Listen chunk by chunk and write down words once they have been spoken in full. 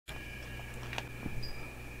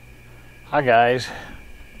Hi guys.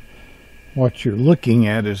 What you're looking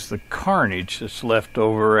at is the carnage that's left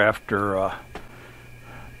over after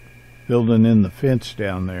building in the fence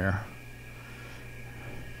down there.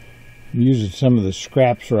 I'm using some of the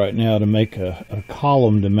scraps right now to make a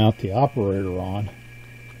column to mount the operator on.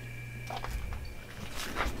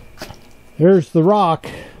 There's the rock.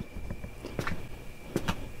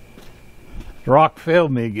 The rock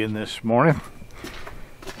failed me again this morning.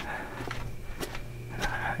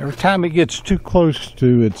 Every time it gets too close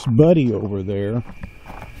to its buddy over there,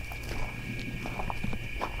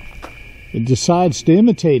 it decides to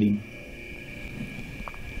imitate him.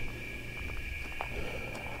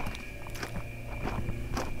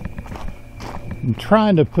 I'm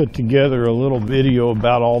trying to put together a little video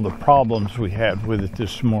about all the problems we had with it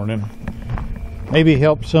this morning. Maybe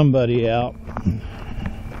help somebody out.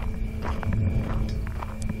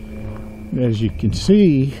 As you can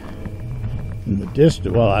see in the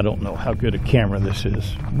distance, well, I don't know how good a camera this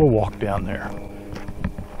is. We'll walk down there.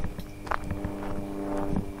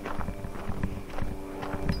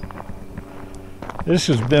 This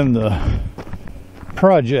has been the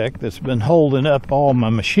project that's been holding up all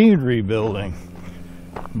my machinery building.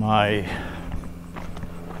 My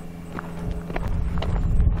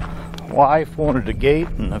wife wanted a gate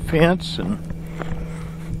and a fence, and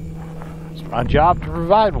it's my job to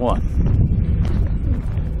provide one.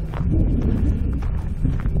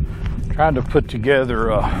 Trying to put together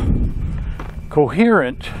a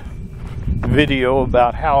coherent video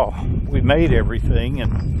about how we made everything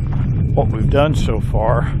and what we've done so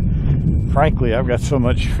far. Frankly, I've got so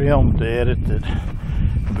much film to edit that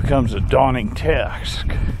it becomes a daunting task.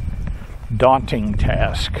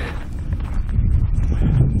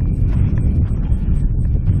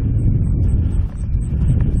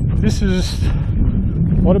 This is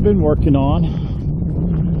what I've been working on.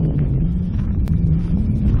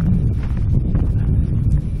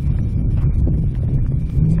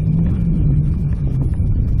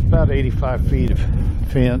 About 85 feet of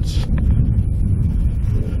fence,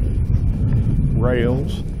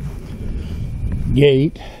 rails,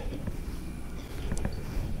 gate.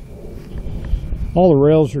 All the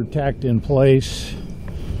rails are tacked in place.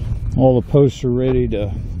 All the posts are ready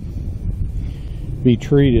to be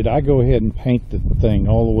treated. I go ahead and paint the thing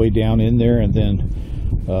all the way down in there and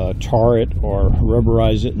then tar it or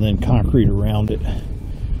rubberize it and then concrete around it.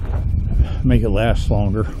 Make it last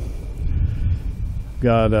longer.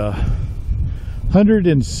 Got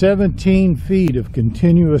 117 feet of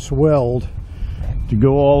continuous weld to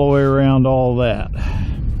go all the way around all that.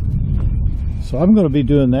 So I'm going to be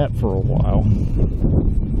doing that for a while.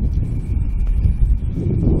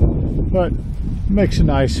 But it makes a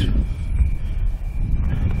nice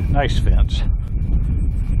fence.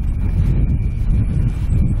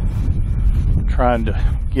 What I'm trying to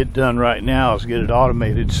get done right now is get it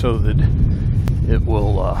automated so that it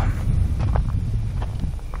will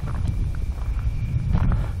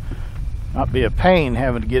not be a pain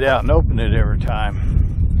having to get out and open it every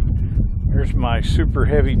time. Here's my super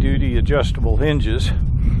heavy duty adjustable hinges,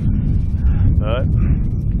 but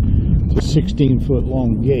it's a 16-foot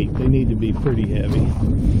long gate. They need to be pretty heavy.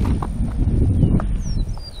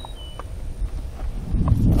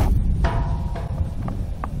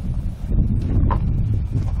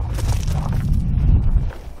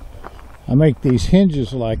 I make these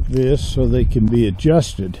hinges like this so they can be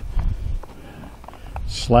adjusted.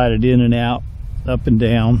 Slide it in and out, up and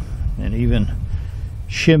down, and even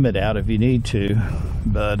shim it out if you need to,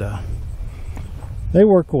 but they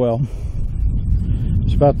work well.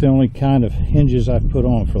 It's about the only kind of hinges I've put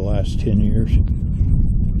on for the last 10 years.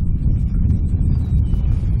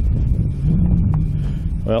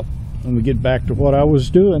 Well, let me get back to what I was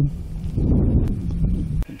doing.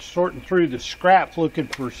 I'm sorting through the scrap looking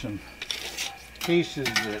for some pieces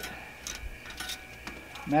that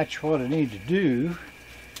match what I need to do.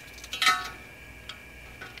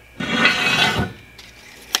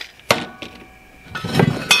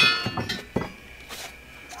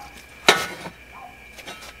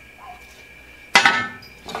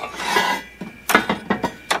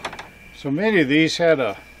 So many of these had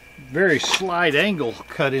a very slight angle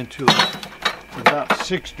cut into it, about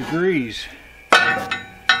 6 degrees.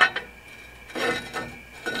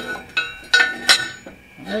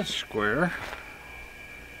 That's square.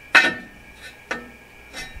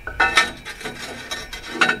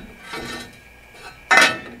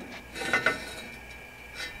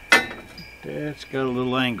 That's got a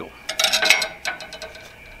little angle.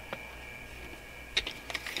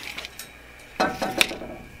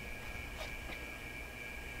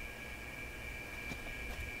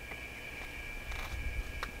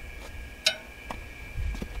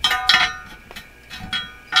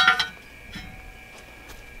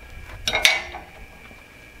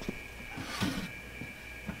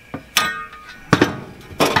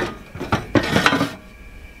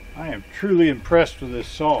 I am truly impressed with this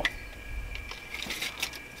saw.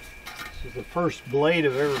 This is the first blade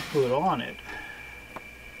I've ever put on it.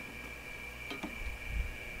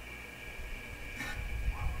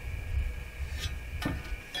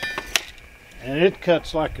 And it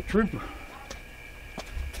cuts like a trooper.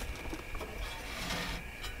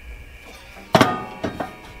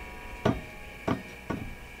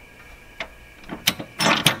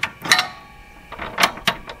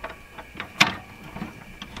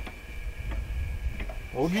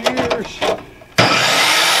 Hold your ears.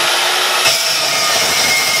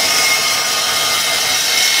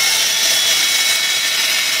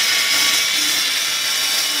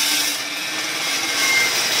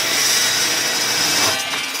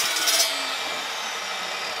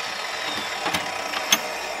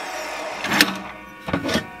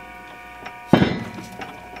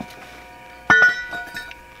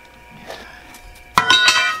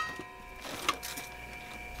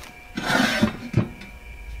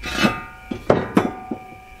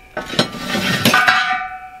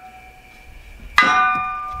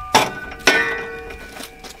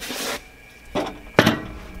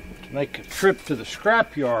 Make a trip to the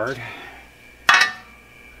scrap yard.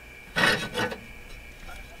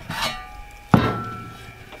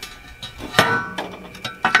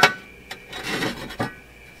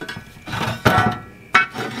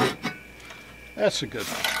 That's a good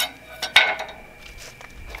one.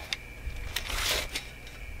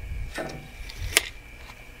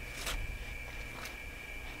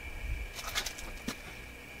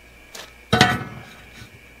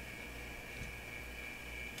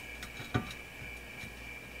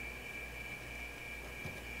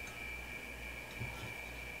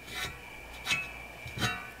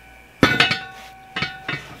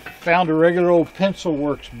 Found a regular old pencil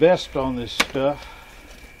works best on this stuff.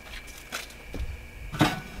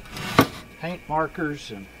 Paint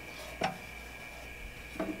markers and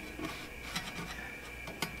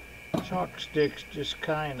chalk sticks just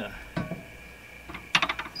kind of,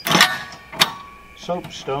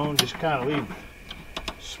 soapstone just kind of leave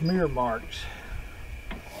smear marks.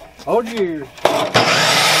 Hold your ears.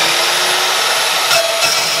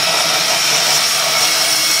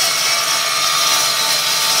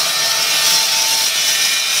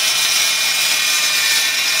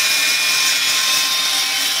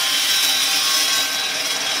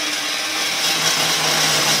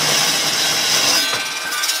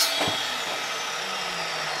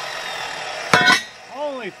 The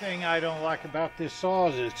only thing I don't like about this saw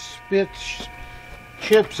is it spits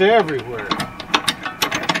chips everywhere.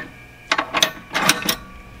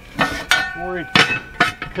 Before it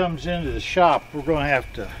comes into the shop, we're going to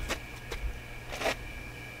have to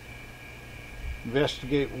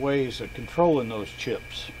investigate ways of controlling those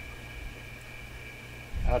chips.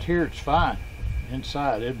 Out here it's fine.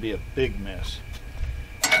 Inside it'd be a big mess.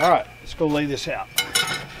 Alright, let's go lay this out.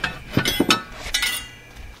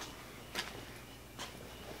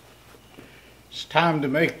 Time to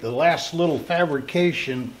make the last little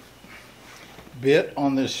fabrication bit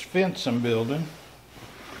on this fence I'm building.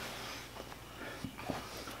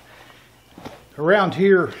 Around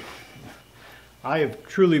here, I have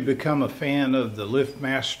truly become a fan of the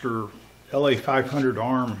LiftMaster LA 500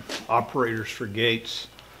 arm operators for gates.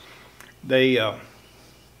 They, in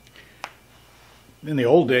the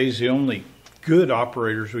old days, the only good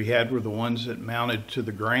operators we had were the ones that mounted to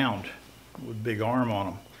the ground with big arm on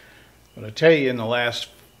them. But I tell you, in the last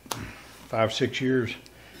 5-6 years,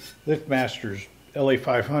 LiftMaster's LA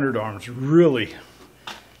 500 arms really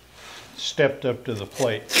stepped up to the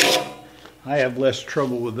plate. I have less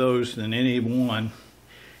trouble with those than any one.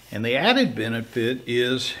 And the added benefit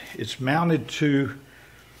is it's mounted to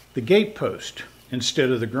the gate post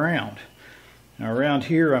instead of the ground. Now around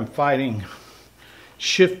here I'm fighting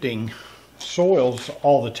shifting soils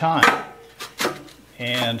all the time.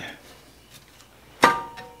 And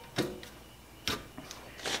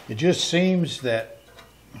it just seems that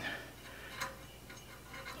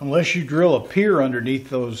unless you drill a pier underneath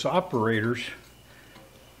those operators,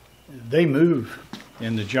 they move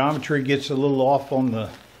and the geometry gets a little off on the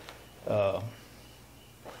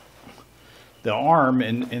arm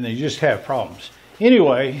and they just have problems.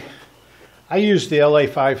 Anyway, I use the LA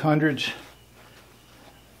 500s.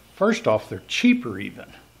 First off, they're cheaper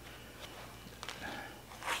even.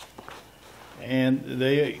 And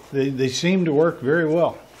they seem to work very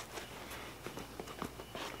well.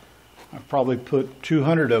 I probably put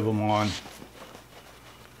 200 of them on,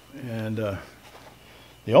 and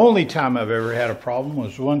the only time I've ever had a problem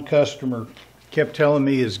was one customer kept telling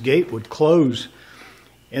me his gate would close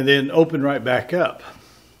and then open right back up.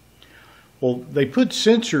 Well, they put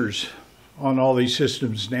sensors on all these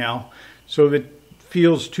systems now. So if it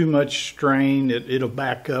feels too much strain, it'll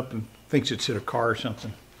back up and thinks it's hit a car or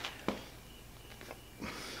something.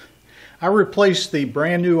 I replaced the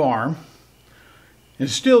brand new arm and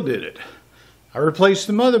it still did it. I replaced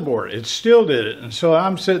the motherboard, it still did it. And so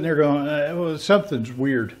I'm sitting there going, well, something's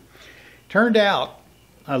weird. Turned out,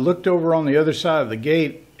 I looked over on the other side of the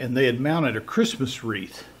gate and they had mounted a Christmas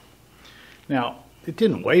wreath. Now, it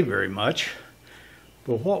didn't weigh very much,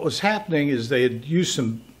 but what was happening is they had used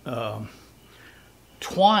some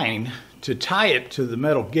twine to tie it to the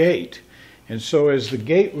metal gate. And so as the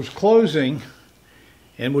gate was closing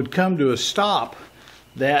and would come to a stop,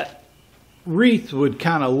 that wreath would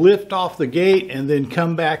kind of lift off the gate and then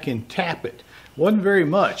come back and tap it. Wasn't very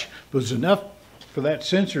much, but it was enough for that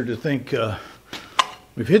sensor to think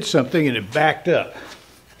we've hit something, and it backed up.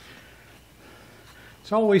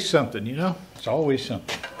 It's always something, you know? It's always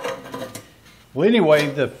something. Well, anyway,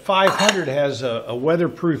 the 500 has a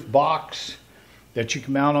weatherproof box that you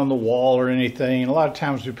can mount on the wall or anything. And a lot of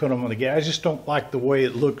times we put them on the gate. I just don't like the way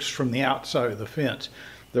it looks from the outside of the fence.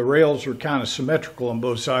 The rails are kind of symmetrical on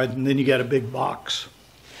both sides, and then you got a big box,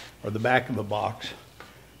 or the back of a box.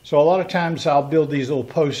 So a lot of times I'll build these little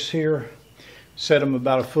posts here, set them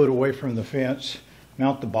about a foot away from the fence,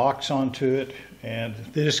 mount the box onto it, and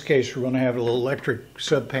in this case we're going to have a little electric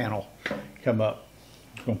sub panel come up.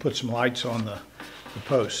 I'm going to put some lights on the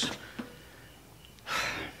posts.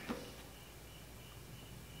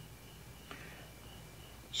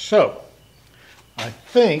 So I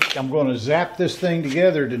think I'm going to zap this thing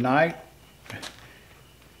together tonight,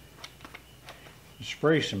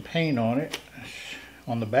 spray some paint on it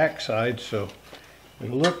on the back side so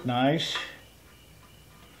it'll look nice.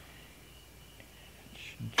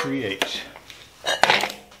 3/8.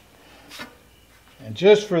 And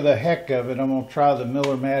just for the heck of it, I'm going to try the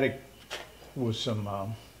Miller with some, I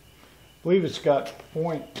believe it's got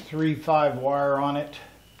 0.35 wire on it,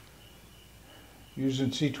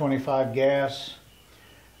 using C25 gas.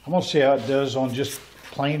 I'm going to see how it does on just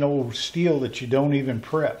plain old steel that you don't even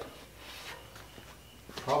prep.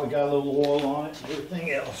 Probably got a little oil on it and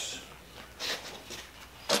everything else.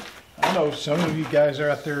 I know some of you guys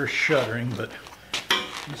are out there shuddering, but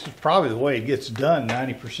this is probably the way it gets done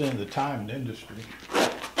 90% of the time in the industry.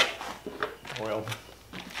 Well,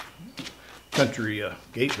 country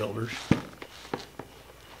gate builders.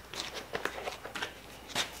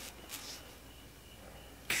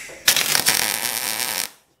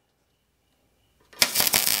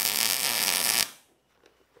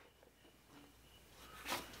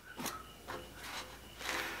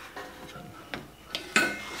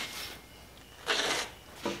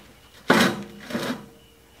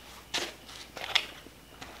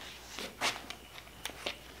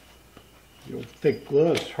 The old thick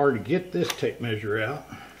gloves, it's hard to get this tape measure out.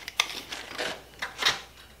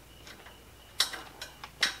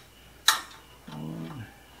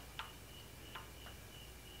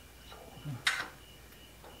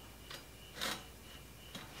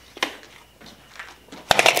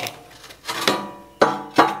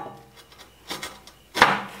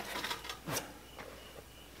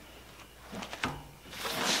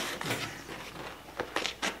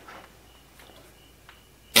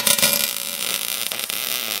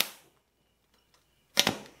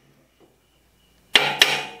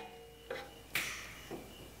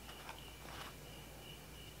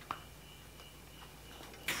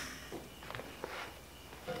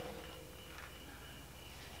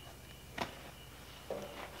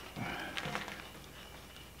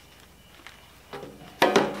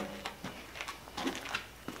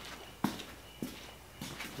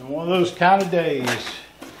 One of those kind of days.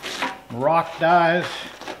 Rock dies.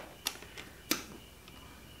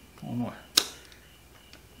 Oh my.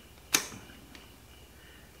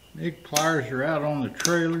 Big pliers are out on the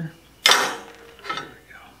trailer. There we go.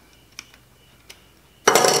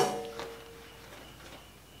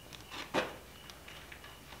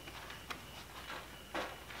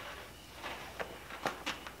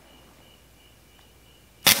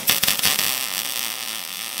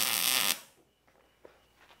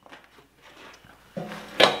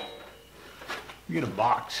 Get a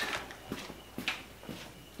box.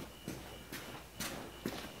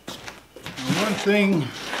 Now, one thing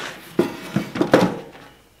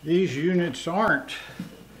these units aren't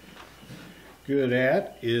good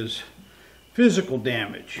at is physical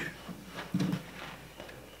damage. In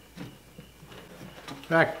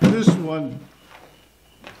fact, this one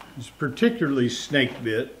is particularly snake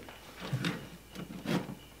bit.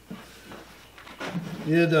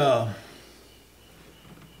 It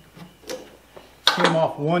came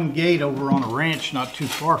off one gate over on a ranch not too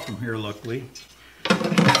far from here, luckily.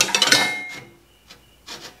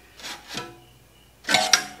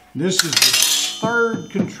 This is the third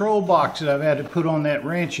control box that I've had to put on that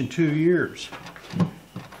wrench in 2 years.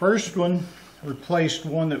 First one replaced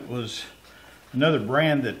one that was another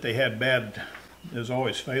brand that they had bad, that was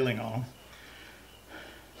always failing on them.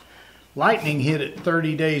 Lightning hit it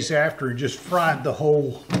 30 days after and just fried the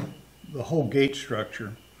whole gate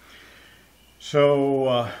structure.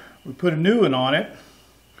 So we put a new one on it,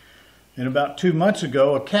 and about 2 months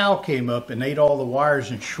ago a cow came up and ate all the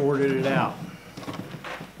wires and shorted it out.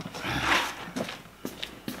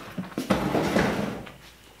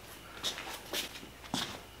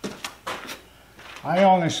 I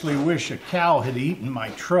honestly wish a cow had eaten my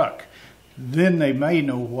truck. Then they may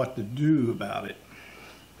know what to do about it.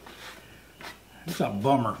 It's a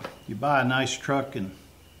bummer. You buy a nice truck and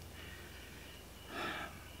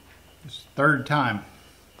it's the third time.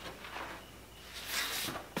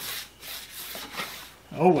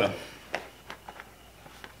 Oh well.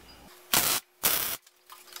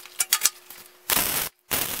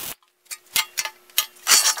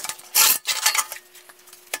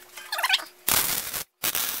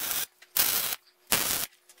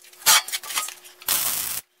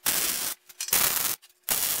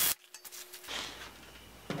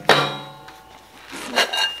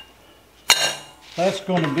 That's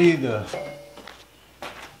going to be the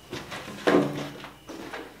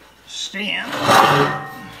stand.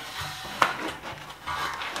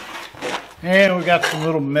 And we got some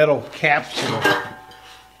little metal caps that'll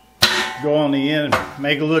go on the end and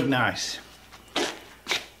make it look nice.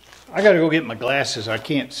 I got to go get my glasses. I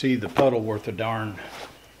can't see the puddle worth a darn.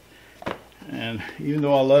 And even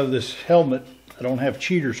though I love this helmet, I don't have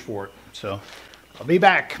cheaters for it. So I'll be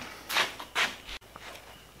back.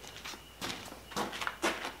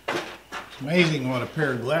 Amazing what a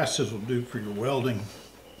pair of glasses will do for your welding.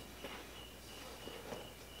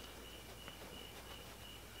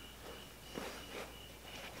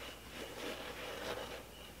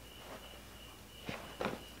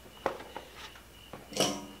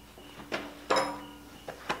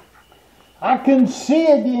 I can see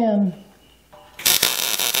again.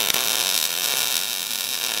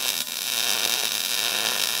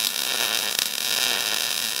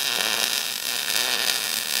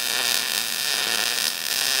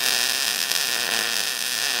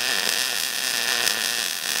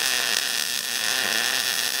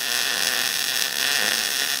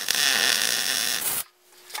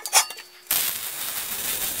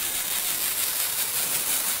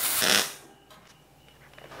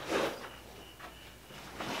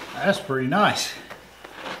 That's pretty nice.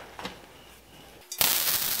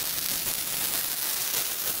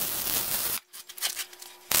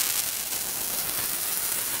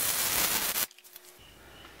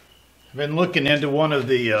 I've been looking into one of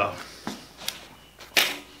the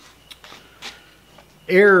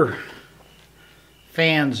air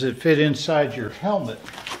fans that fit inside your helmet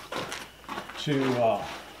to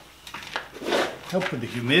help with the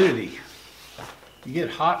humidity. You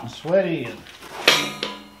get hot and sweaty and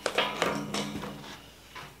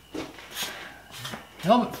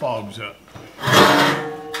helmet fogs up.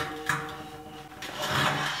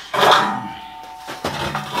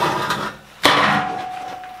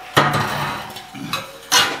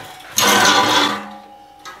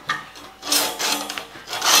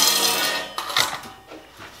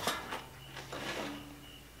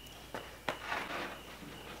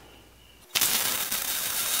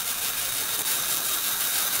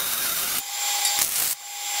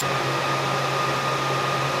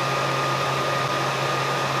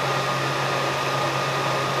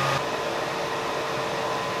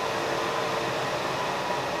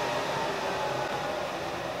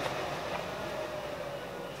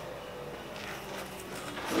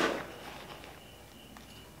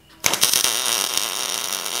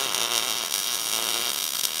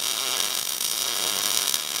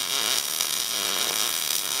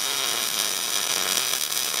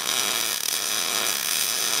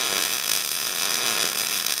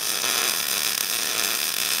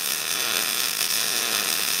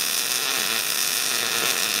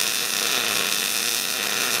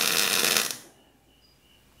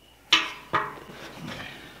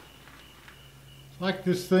 Like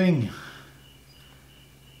this thing,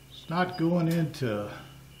 it's not going into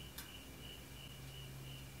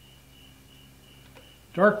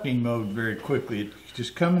darkening mode very quickly. It's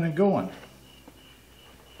just coming and going.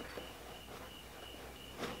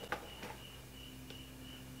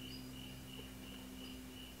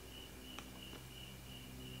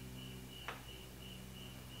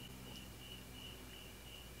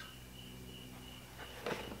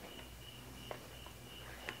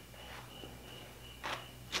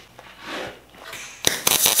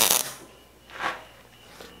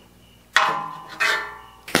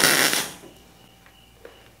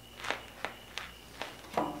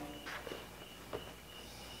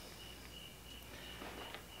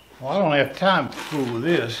 have time to fool with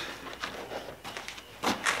this.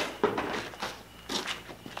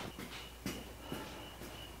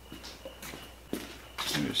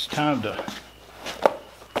 It's time to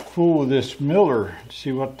fool with this Miller and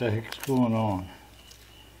see what the heck's going on.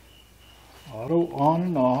 Auto on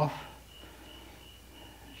and off.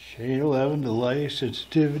 Shade 11 delay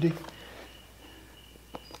sensitivity.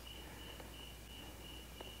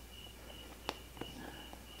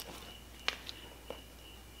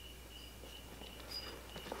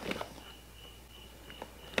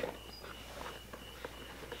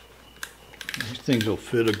 These things will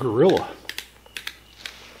fit a gorilla.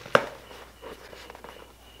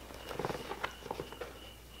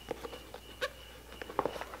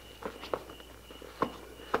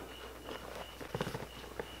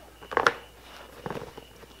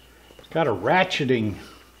 Got a ratcheting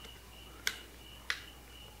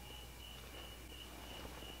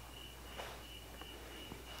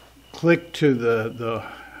click to the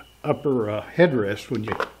upper headrest when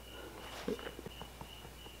you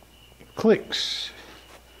clicks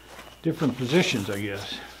different positions, I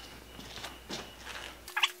guess.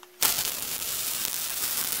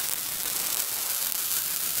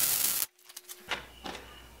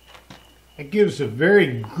 It gives a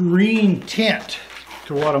very green tint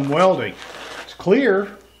to what I'm welding. It's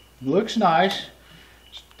clear, looks nice.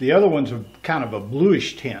 The other one's a kind of a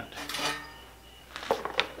bluish tint.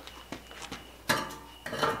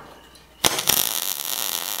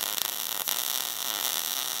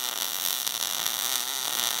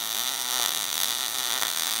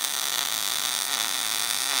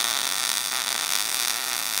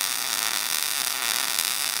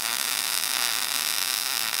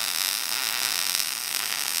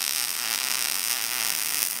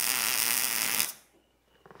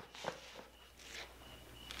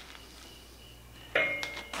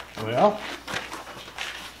 Well,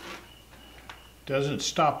 doesn't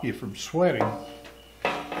stop you from sweating.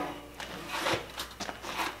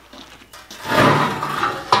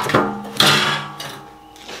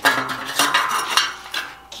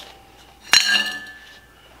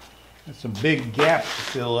 That's some big gaps to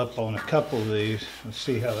fill up on a couple of these. Let's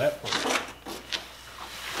see how that works.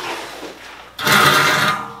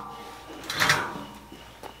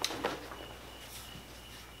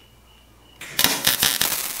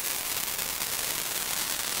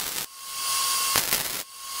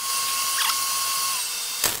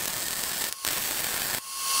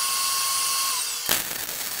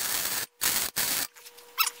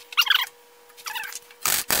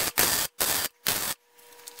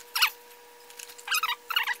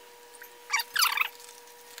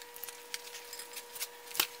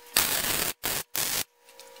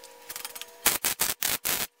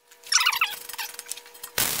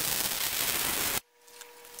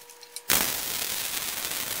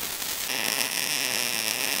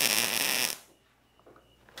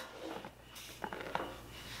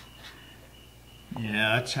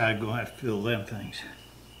 Yeah, that's how I'm going to have to fill them things.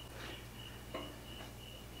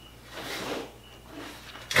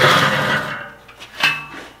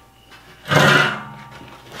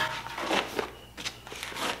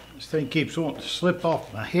 This thing keeps wanting to slip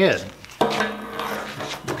off my head. I'm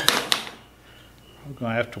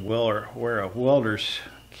going to have to wear a welder's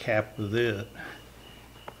cap with it.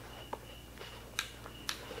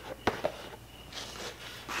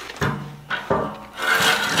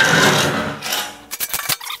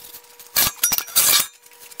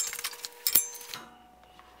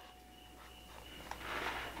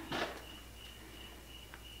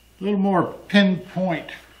 A little more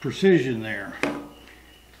pinpoint precision there.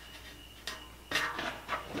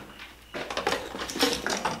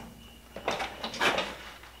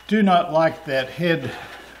 Do not like that head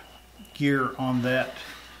gear on that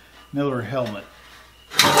Miller helmet.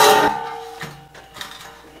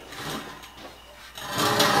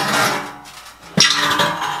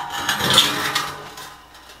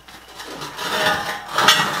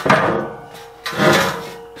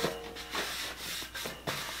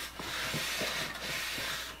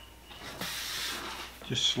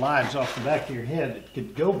 Just slides off the back of your head. It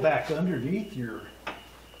could go back underneath your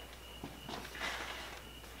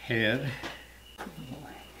head.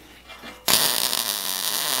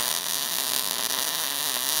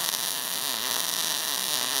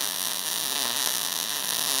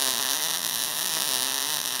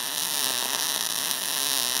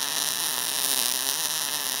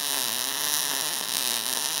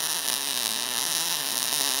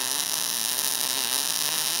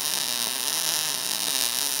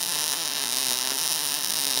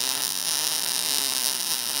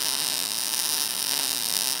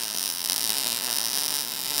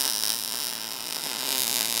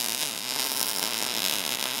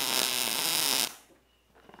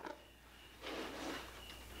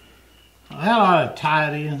 That ought to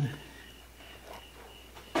tie it in.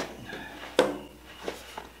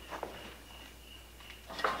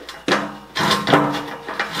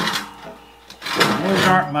 Those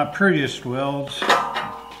aren't my prettiest welds.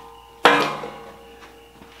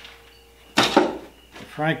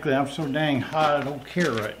 Frankly, I'm so dang hot I don't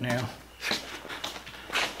care right now.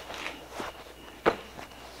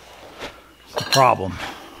 It's the problem.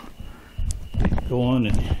 Get going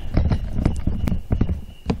and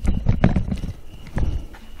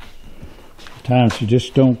sometimes you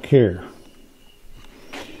just don't care.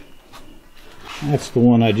 That's the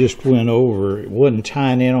one I just went over. It wasn't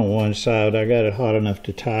tying in on one side. I got it hot enough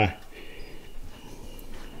to tie.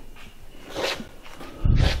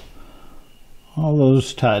 All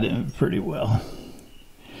those tied in pretty well.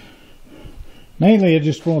 Mainly I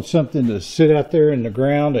just want something to sit out there in the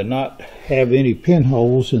ground and not have any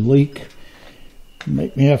pinholes and leak.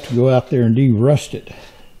 Make me have to go out there and de-rust it.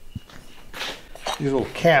 These little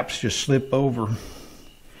caps just slip over.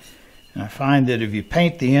 And I find that if you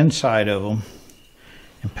paint the inside of them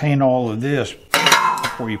and paint all of this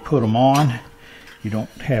before you put them on, you don't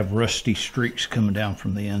have rusty streaks coming down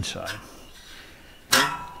from the inside.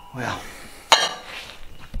 Well,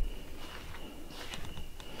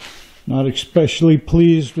 not especially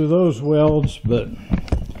pleased with those welds, but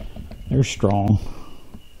they're strong.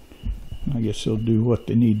 I guess they'll do what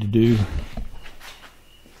they need to do.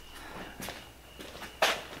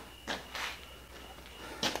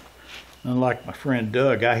 Unlike my friend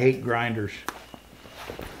Doug, I hate grinders.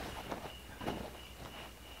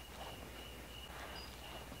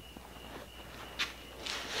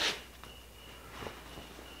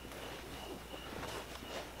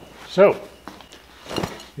 So,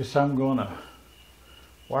 guess I'm going to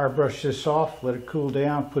wire brush this off, let it cool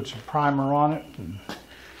down, put some primer on it, and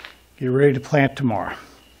get ready to plant tomorrow.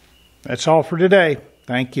 That's all for today.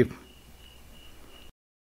 Thank you.